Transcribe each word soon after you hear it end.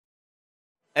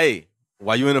Hey,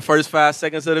 while you're in the first 5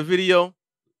 seconds of the video,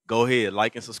 go ahead,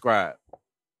 like and subscribe.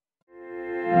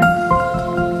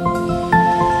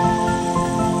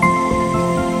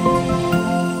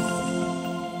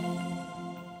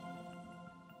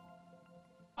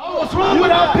 What's wrong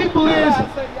with our people is,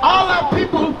 all our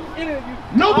people,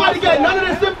 nobody got none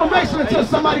of this information until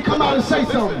somebody come out and say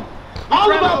something.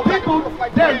 All of our people,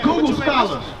 they're Google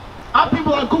scholars. Our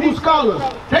people are Google scholars.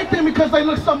 They think because they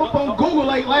looked something up on Google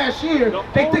like last year,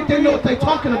 they think they know what they're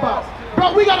talking about.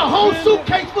 Bro, we got a whole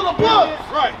suitcase full of books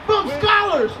from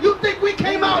scholars. You think we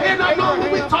came out here not knowing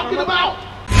what we're talking about?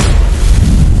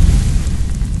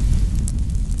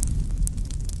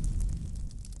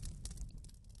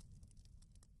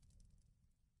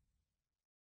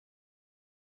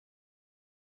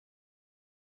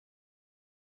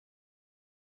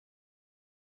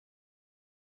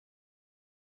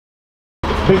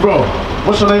 Big bro,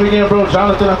 what's your name again, bro?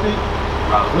 Jonathan, I think?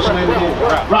 What's your name again?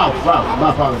 Ralph, my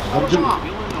apologies. I'm Junior.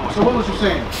 So what was you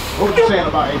saying? What was you saying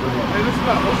about Abraham? Hey,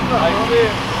 listen up.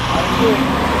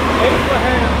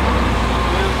 Abraham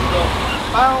is the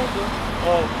founder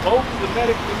of both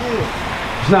Semitic religions.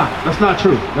 It's not. That's not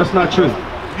true. That's not true.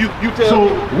 You tell so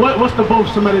me. What's the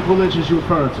both Semitic religions you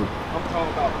referring to? I'm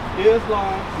talking about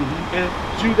Islam and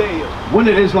Judaism. When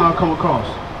did Islam come across?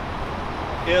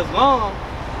 Islam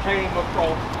came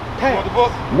across the book.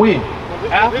 When?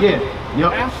 After, Yep.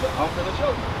 After, I'm going to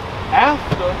show you.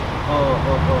 After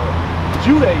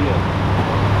Judaism.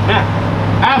 Now.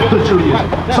 After Judaism.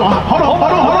 Right. So hold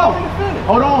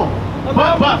on. But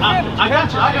I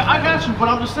got you. But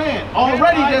I'm just saying.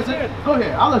 Already there's a. Go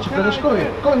ahead. I'll let you finish. Go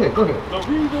ahead. The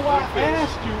reason why I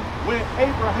asked you when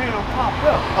Abraham popped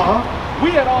up. We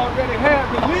had already had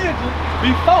religion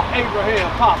before Abraham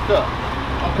popped up.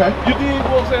 Okay. You dig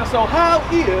what I'm saying? So how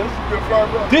is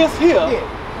this here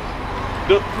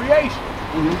the creation?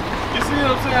 You see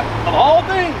what I'm saying? Of all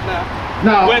things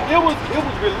now. When it was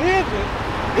religion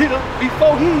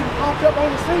before he popped up on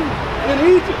the scene in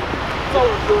Egypt. So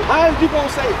how is you gonna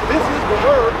say this is the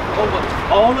word over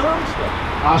all the other stuff?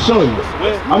 I'll show you.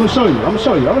 I'm gonna show you.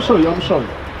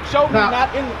 Show me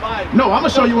not in the Bible. No, I'm gonna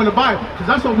show you in the Bible, because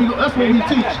that's what we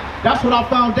teach. That's what our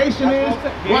foundation is.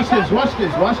 Watch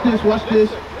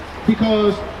this.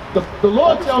 Because the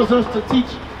Lord tells us to teach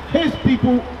his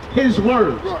people his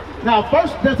words. Now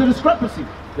first there's a discrepancy.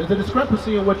 There's a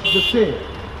discrepancy in what you just said.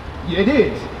 It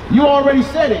is. You already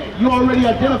said it. You already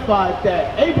identified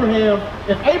that Abraham,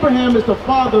 if Abraham is the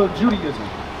father of Judaism,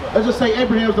 let's just say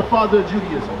Abraham is the father of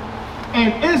Judaism,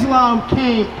 and Islam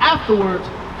came afterwards,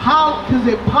 how is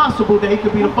it possible that he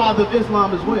could be the father of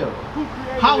Islam as well?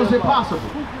 How is it possible?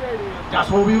 That's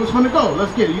where we was going to go.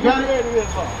 Let's get it. You got it?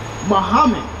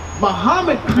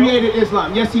 Muhammad created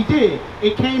Islam. Yes, he did.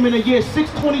 It came in the year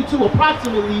 622,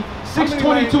 approximately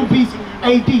 622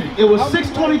 AD. It was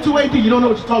 622 AD. You don't know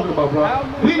what you're talking about, bro.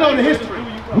 We know the history.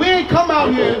 We ain't come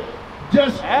out here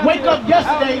just wake up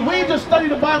yesterday. We ain't just studied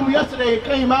the Bible yesterday and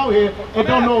came out here and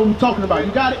don't know what we're talking about.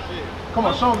 You got it? Come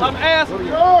on, show me. I'm asking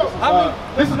you.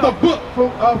 This is the book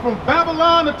from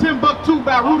Babylon to Timbuktu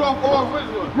by Rudolph R.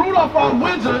 Windsor. Rudolph R.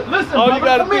 Windsor. Listen,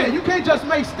 brother, come here. You can't just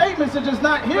make statements and just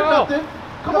not hear nothing.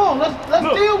 Come on, let's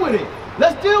deal with it.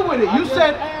 Let's deal with it. You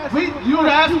said you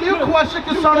asked me a question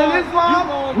concerning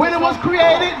Islam, when it was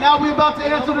created. Now we're about to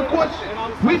answer the question.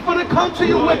 We finna come to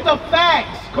you with the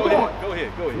facts. Come on. Go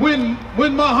ahead.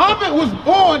 When Muhammad was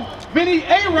born, many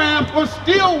Arabs were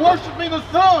still worshiping the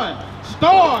sun,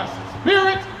 stars,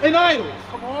 spirits, and idols.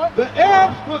 The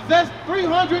Arabs possessed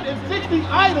 360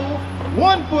 idols,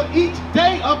 one for each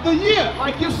day of the year.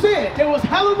 Like you said, there was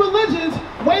hella religions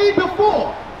way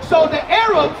before. So the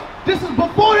Arabs, this is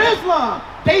before Islam,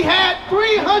 they had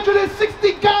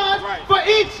 360 gods for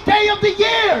each day of the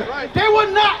year. They were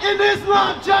not in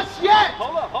Islam just yet.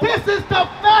 This is the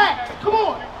fact. Come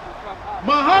on.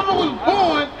 Muhammad was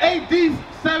born AD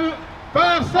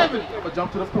 757. I'm gonna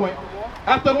jump to the point.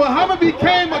 After Muhammad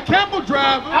became a camel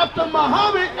driver. After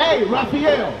Muhammad, hey,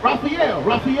 Raphael,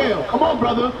 come on,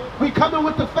 brother. We coming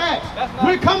with the facts.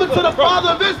 We're coming to the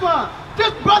father of Islam.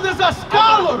 This brother's a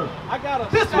scholar.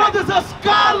 This brother's a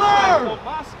scholar.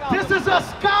 This is a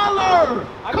scholar.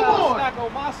 Come on.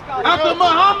 After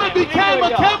Muhammad became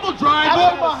a camel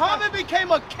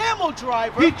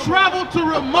driver, he traveled to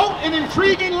remote and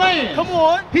intriguing lands. Come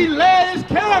on. He led his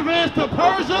caravans to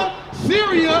Persia,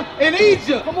 Syria, and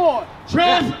Egypt. Come on.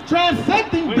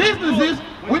 Transacting businesses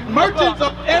with merchants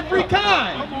of every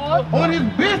kind. On his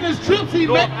business trips, he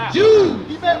met Jews.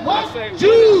 He met what?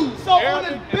 Jews. So on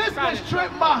his business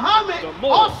trip, Muhammad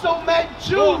also met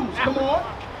Jews. Come on.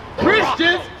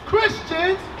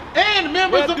 Christians, and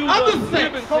members of other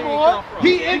sects.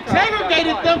 He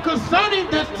interrogated them concerning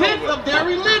the tenets of their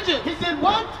religion. He did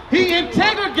what? He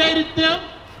interrogated them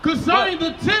concerning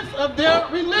the tenets of their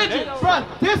religion. Bruh,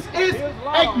 this is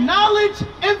acknowledged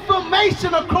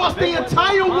information across the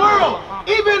entire world.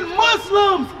 Even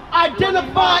Muslims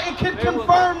identify and can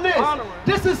confirm this.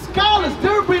 This is scholars.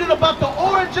 They're reading about the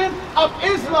origin of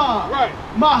Islam. Right.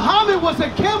 Muhammad was a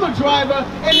camel driver,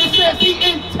 and it says he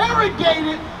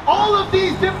interrogated all of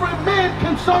these different men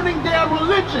concerning their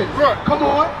religion. Right. Come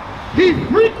on. He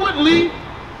frequently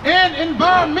and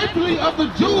environmentally of the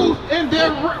Jews and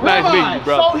their rabbis.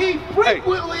 So he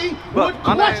frequently would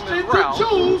question the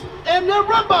Jews and their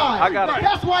rabbis.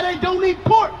 That's why they don't eat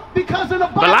pork, because in the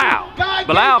Bible, God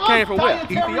Bilal gave came us from where?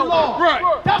 dietary Ethiopia. law.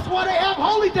 Right. That's why they have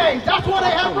holy days. That's why they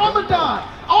have Ramadan.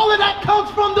 All of that comes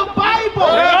from the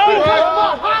Bible.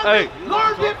 Because Muhammad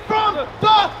learned it from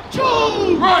the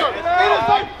Jews. Right. It is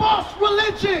a false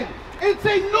religion. It's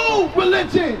a new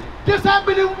religion. This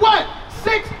happened in what?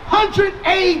 600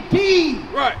 AD.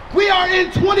 Right. We are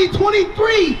in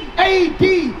 2023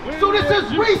 AD. So this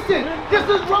is recent. This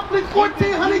is roughly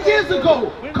 1400 years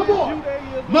ago. Come on.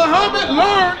 Muhammad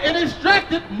learned and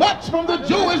extracted much from the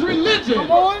Jewish religion.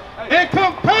 Come on. And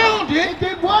compounded He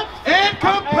did what? and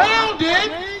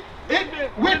compounded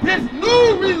it with his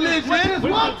new religion. With his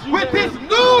what? With his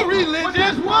new religion. With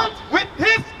his what? With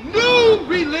his new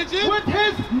religion. With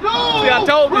his new See, I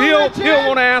told you he religion. don't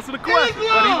want to answer the question,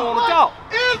 but he want to talk.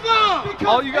 Islam. Because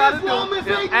All you gotta Islam do is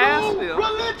is a ask new them,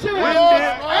 religion. when did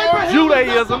Abraham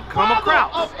Judaism was not the come father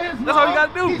across? of Islam. That's all you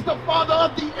gotta do. He's the father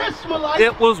of the Israelites.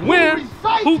 It was when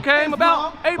recites who came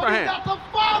about? Islam, but he's Abraham. not the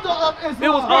father of Islam. It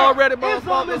was already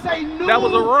Islam is a motherfuckers new that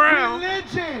was around.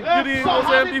 religion. You didn't know what I'm how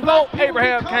saying? did Before black people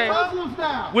Abraham become came Muslims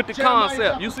now? with the Jeremiah concept.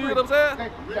 chapter You see 3. what I'm saying?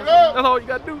 That's That's all you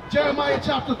gotta do. Jeremiah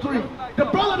chapter 3. The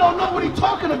brother don't know what he's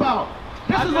talking about.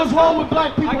 This is what's wrong with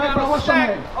black people. Hey, bro, what's your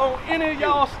name? On any of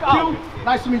y'all Q? scholars.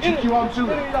 Nice to meet you, Q. I'm Any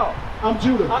Judah. of y'all. I'm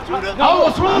Judah.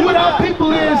 What's wrong with our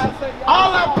people is,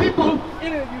 all our people,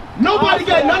 nobody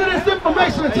got none of this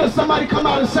information until somebody come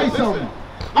out and say something.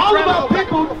 All of our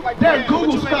people, they're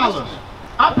Google scholars.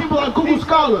 Our people are Google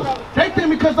scholars. They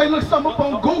think because they looked something up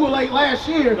on Google like last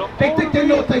year, they think they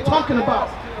know what they're talking about.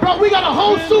 Bro, we got a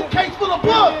whole suitcase full of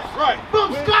books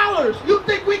from scholars. You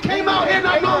think we came out here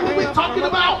not knowing what we're talking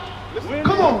about?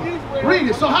 Come on, read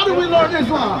it. So how do we learn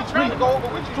Islam? 3 and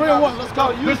 1, let's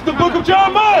go. This is the book of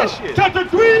Jeremiah, chapter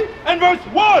 3 and verse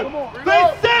 1.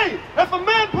 They say, if a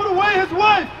man put away his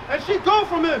wife, and she go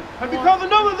from him, and becomes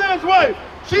another man's wife,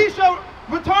 she shall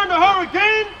return to her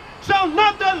again. Shall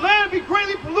not that land be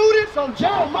greatly polluted? So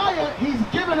Jeremiah, he's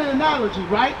giving an analogy,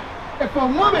 right? If a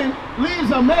woman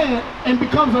leaves a man and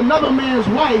becomes another man's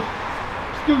wife,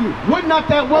 would not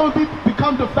that woman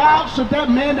become defiled? Should that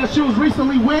man that she was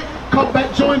recently with come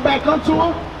back, join back unto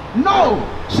him? No,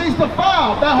 she's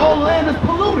defiled. That whole land is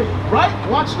polluted, right?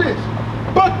 Watch this.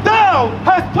 But thou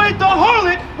hast played the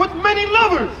harlot with many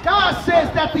lovers. God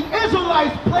says that the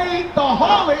Israelites played the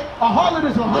harlot. A harlot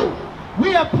is a hoe.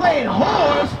 We have played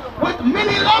whores with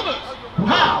many lovers.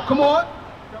 How? Come on.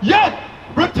 Yet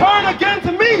return again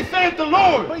to me, saith the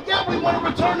Lord. But yet we want to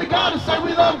return to God and say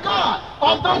we love God,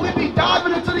 although we be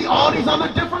diving into all these other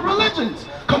different religions.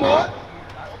 Come on.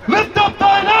 Lift up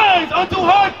thine eyes unto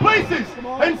high places,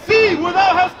 and see where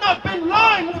thou hast not been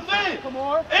lying within.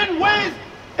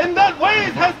 In that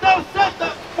ways hast thou set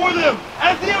for them,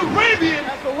 as the Arabian,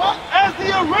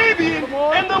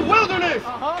 in the wilderness,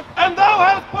 and thou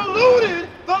hast polluted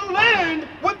the land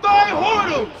with thy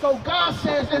whoredom. So God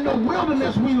says in the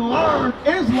wilderness we learned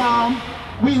Islam.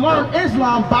 We learned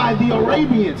Islam by the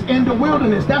Arabians in the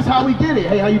wilderness. That's how we did it.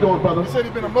 Hey, how you doing, brother? He said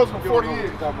he's been a Muslim 40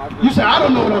 years. You said I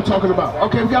don't know what I'm talking about.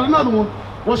 Okay, we got another one.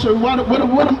 What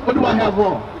do I have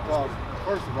wrong? Because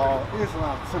first of all,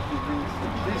 Islam simply means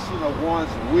submission of one's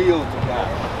will to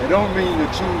God. It don't mean the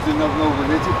choosing of no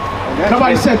religion.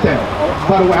 Nobody said that.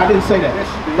 By the way, I didn't say that.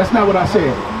 That's not what I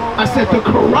said. I said the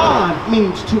Quran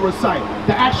means to recite.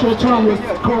 The actual term was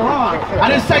Quran. I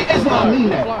didn't say Islam mean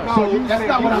that. So that's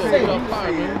not what I said.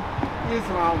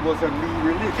 Islam was a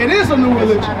new religion. It is a new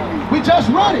religion. We just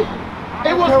read it.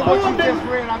 It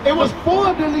was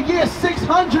formed in the year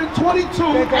 622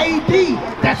 AD.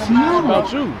 That's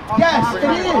new. Yes, it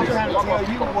is. I'm trying to tell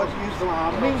you what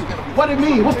Islam means. What it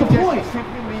mean? What's the point? It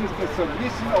simply means the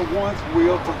submission of one's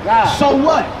will to God. So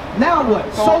what? Now what?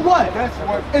 So what? That's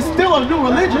what It's still a new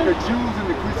religion. the Jews and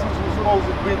the Christians were supposed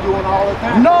to be doing all the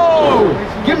time. No!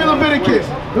 Give me Leviticus.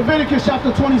 Leviticus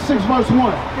chapter 26, verse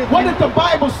 1. What did the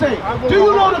Bible say? Do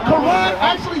you know the Quran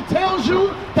actually tells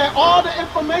you that all the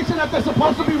information that they're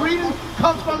supposed to be reading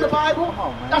comes from the Bible?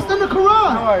 That's in the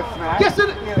Quran. No, it's not. Yes, it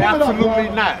is. Absolutely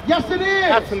not. Yes, it is.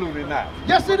 Absolutely not.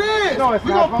 Yes, it is. No, it's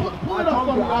We're not. going to pull it up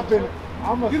from you.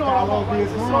 I'm a scholar of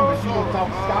Islam, but you don't talk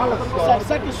scholar It's stuff. like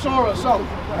second surah or something.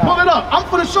 Pull it up. I'm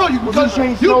going to show you because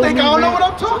can't you show think me, I don't know man.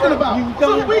 what I'm talking about. You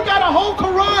So don't. we got a whole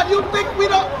Quran. You think we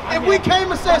don't? If we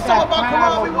came and said something about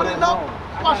Quran, we wouldn't know?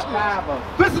 Watch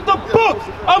this. This is the book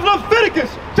of Leviticus,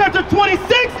 chapter 26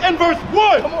 and verse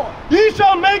 1. Come on. Ye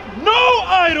shall make no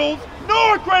idols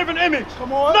nor graven image.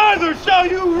 Come on. Neither shall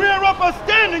you rear up a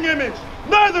standing image.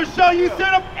 Neither shall you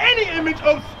set up any image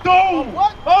of stone. Of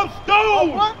what? Of stone.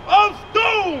 Of what? Of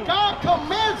stone. God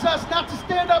commands us not to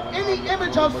stand up any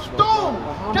image of stone.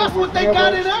 That's what they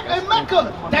got in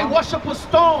Mecca. They worship a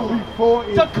stone.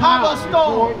 The Kaaba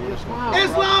stone.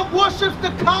 Islam worships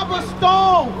the Kaaba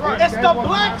stone. It's the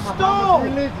black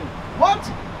stone.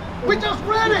 What? We just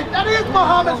read it. That is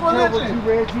Muhammad's religion.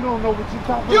 You don't know what you're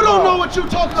talking about. You don't know what you're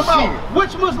talking about.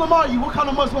 Which Muslim are you? What kind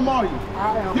of Muslim are you?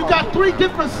 You got 3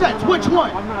 different sects. Which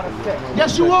one? I'm not a sect.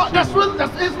 Yes, you are. That's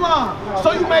Islam.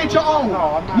 So you made your own.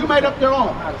 You made up your own.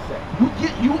 I'm not a sect.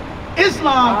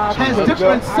 Islam has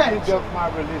different sects. My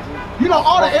religion. You know,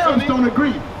 all the Arabs don't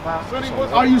agree.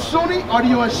 Are you Sunni? Are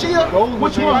you a Shia?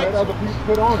 Which one? Other people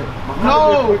put on it.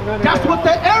 No, that's what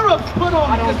the Arabs put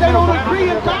on it because they don't agree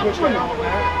in doctrine.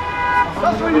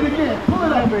 Let's read it again. Pull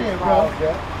it up again, bro.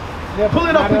 Pull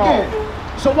it up again.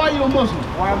 So why you a Muslim?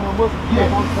 Why am I Muslim? Yeah.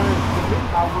 I'm trying to submit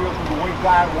my will to the way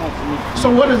God wants me.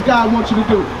 So what does God want you to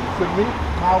do? Submit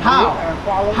my How? will and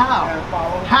follow. How? And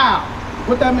follow. How?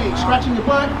 What that mean? Scratching your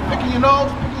butt, picking your nose,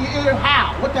 picking your ear?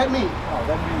 How? What that mean? Oh,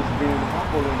 that means being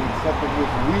humble and accepting His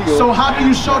will. So how do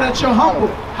you show that you're humble?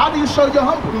 How do you show you're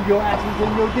humble? Through your actions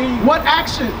and your deeds. What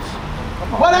actions?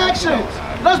 What actions?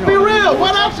 Let's be real.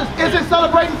 What actions? Is it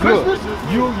celebrating Christmas?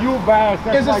 You bias.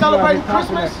 Is it celebrating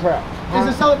Christmas? Is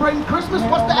it celebrating Christmas?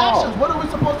 What's the Hell no. actions? What are we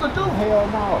supposed to do? Hell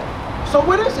no. So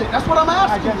what is it? That's what I'm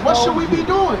asking. What should we be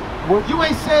doing? You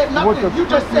ain't said nothing. You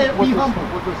just said be humble.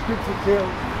 What the scripture tells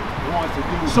one to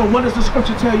do. So what does the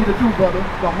scripture tell you to do, brother?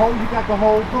 You got the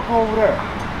whole book over there.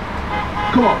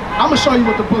 Come on. I'm going to show you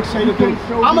what the book say to do.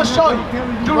 I'm going to show you.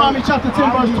 Deuteronomy chapter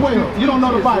 10, verse 12. You don't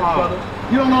know the Bible, brother.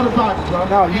 You don't know the Bible, brother.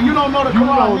 No, and you don't know the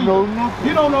Quran either.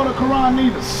 You don't know the Quran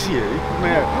neither. Shit,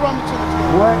 man. Deuteronomy chapter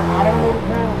 10. What? I don't know the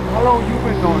Quran. How long you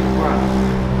been knowing the Quran?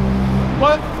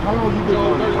 What? How long you been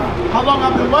knowing the Quran? How long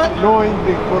I've been what? Knowing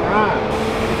the Quran.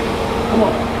 Come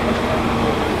on.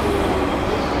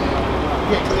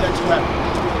 Yeah, tell me that you have.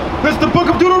 This is the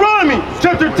book of Deuteronomy,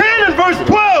 chapter 10 and verse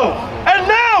 12. And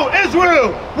now,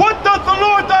 Israel, what doth the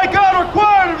Lord thy God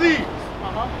require of thee?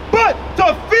 But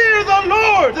to fear the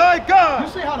Lord thy God. You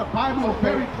see how the Bible is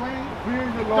very plain?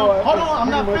 Fearing the Lord. Hold on, I'm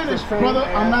not finished, brother.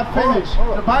 I'm not finished.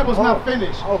 The Bible's not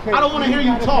finished. I don't want to hear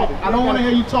you talk. I don't want to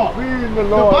hear you talk.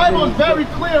 The Bible is very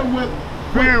clear with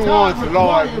fear God one's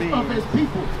Lord requires of His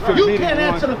people. You can't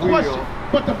answer the question,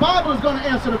 but the Bible is going to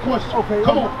answer the question. Okay,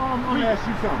 come on. I'm going to ask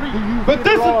you something.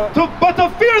 But to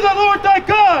fear the Lord thy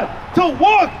God, to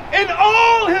walk in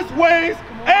all His ways,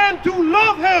 and to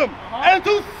love Him, and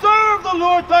to serve the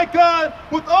Lord thy God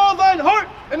with all thine heart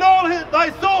and all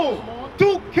thy soul,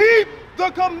 to keep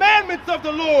the commandments of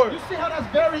the Lord. You see how that's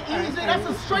very easy? That's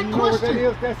a straight question.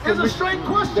 It's a straight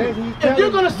question. If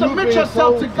you're going to submit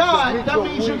yourself to God, that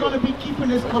means you're going to be keeping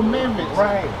His commandments.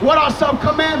 Right. What are some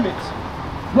commandments?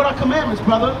 What are commandments,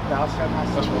 brother? Thou shalt not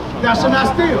steal. Thou shalt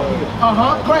not steal.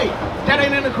 Great. That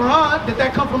ain't in the Quran. Did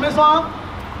that come from Islam?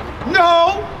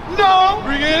 No.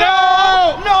 Bring it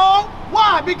out. No.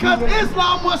 Why? Because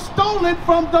Islam was stolen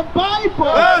from the Bible.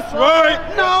 That's right.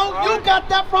 No, you got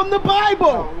that from the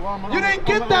Bible. You didn't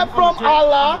get that from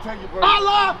Allah.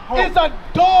 Allah is a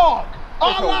dog.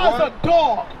 Allah is a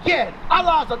dog. Yeah,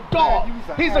 Allah is a dog.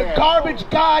 He's a garbage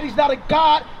God. He's not a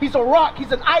God. He's a rock.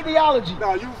 He's an ideology.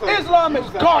 Islam is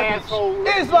garbage.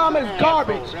 Islam is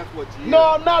garbage.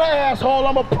 No, I'm not an asshole.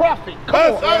 I'm a prophet.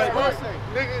 Come on.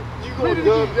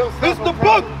 This is the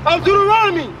book of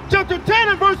Deuteronomy, chapter 10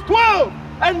 and verse 12.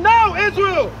 And now,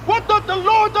 Israel, what doth the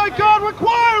Lord thy God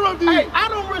require of thee? Hey, I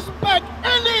don't respect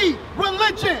any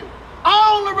religion. I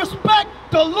only respect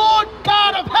the Lord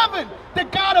God of heaven, the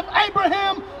God of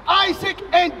Abraham, Isaac,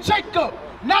 and Jacob.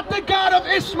 Not the God of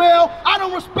Ishmael. I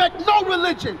don't respect no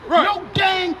religion, no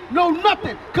gang, no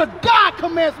nothing, because God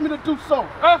commands me to do so.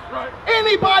 That's right.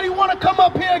 Anybody want to come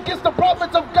up here against the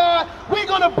prophets of God, we're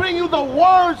going to bring you the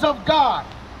words of God.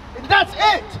 And that's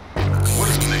it. What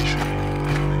is a nation?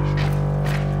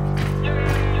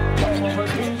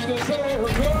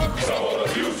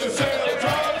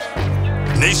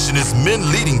 Nation is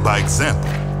men leading by example.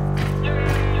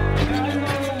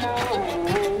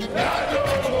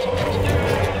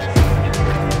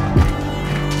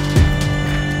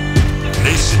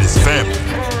 Nation is family.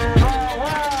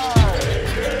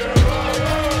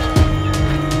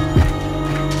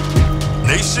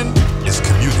 Nation is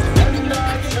community.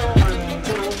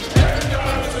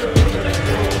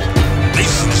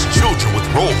 Nation is children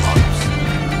with role models.